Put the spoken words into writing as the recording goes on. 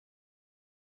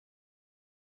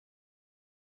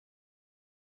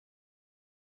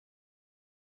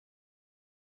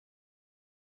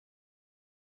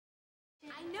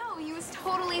I know, he was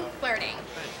totally flirting.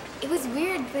 It was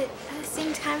weird, but at the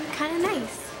same time, kind of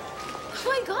nice. Oh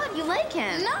my God, you like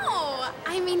him? No,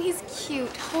 I mean, he's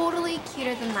cute, totally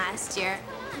cuter than last year.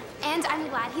 And I'm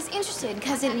glad he's interested,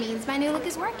 because it means my new look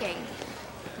is working.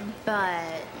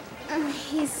 But...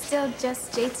 He's still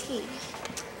just JT.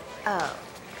 Oh.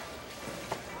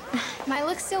 My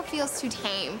look still feels too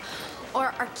tame.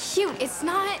 Or cute. It's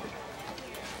not...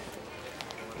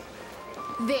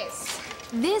 This.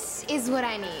 This is what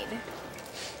I need.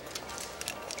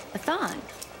 A thong?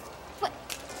 What?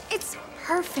 It's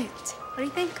perfect. What do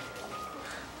you think?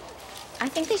 I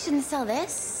think they shouldn't sell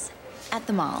this at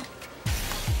the mall.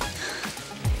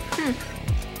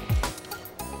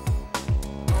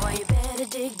 Boy, you better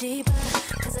dig deeper,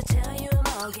 'cause I tell you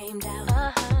I'm all gamed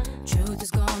out. Truth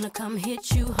is gonna come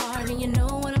hit you hard, and you know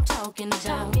what I'm talking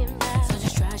about. So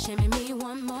just try shaming me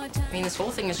one more time. I mean, this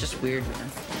whole thing is just weird,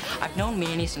 man. I've known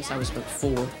Manny since I was about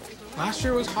 4. Last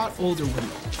year was hot older women.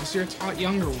 This year it's hot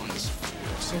younger ones.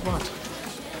 So what?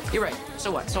 You're right.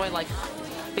 So what? So I like her.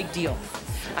 Big deal.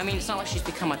 I mean, it's not like she's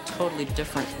become a totally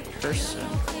different person.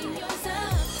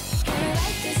 Yourself.